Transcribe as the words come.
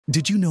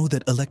Did you know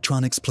that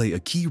electronics play a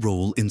key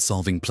role in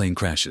solving plane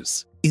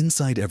crashes?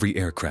 Inside every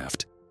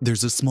aircraft,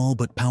 there's a small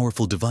but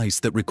powerful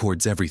device that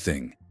records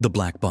everything, the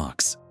black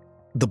box.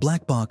 The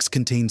black box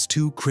contains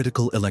two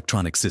critical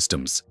electronic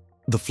systems,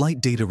 the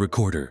Flight Data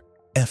Recorder,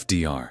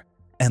 FDR,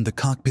 and the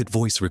Cockpit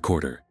Voice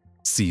Recorder,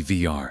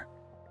 CVR.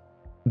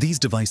 These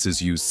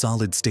devices use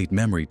solid-state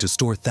memory to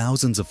store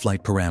thousands of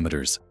flight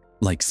parameters,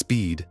 like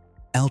speed,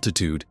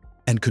 altitude,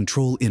 and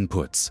control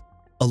inputs,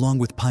 along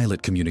with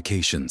pilot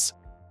communications.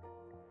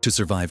 To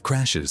survive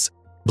crashes,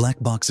 black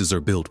boxes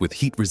are built with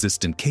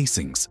heat-resistant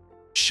casings,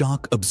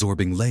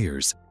 shock-absorbing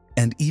layers,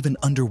 and even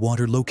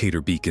underwater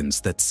locator beacons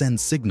that send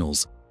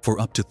signals for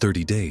up to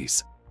 30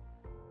 days.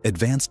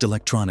 Advanced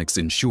electronics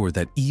ensure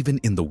that even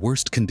in the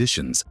worst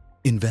conditions,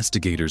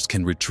 investigators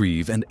can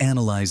retrieve and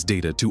analyze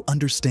data to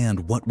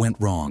understand what went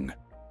wrong.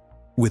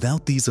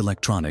 Without these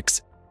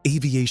electronics,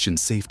 aviation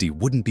safety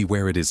wouldn't be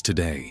where it is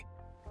today.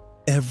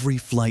 Every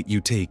flight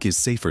you take is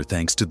safer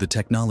thanks to the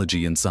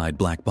technology inside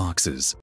black boxes.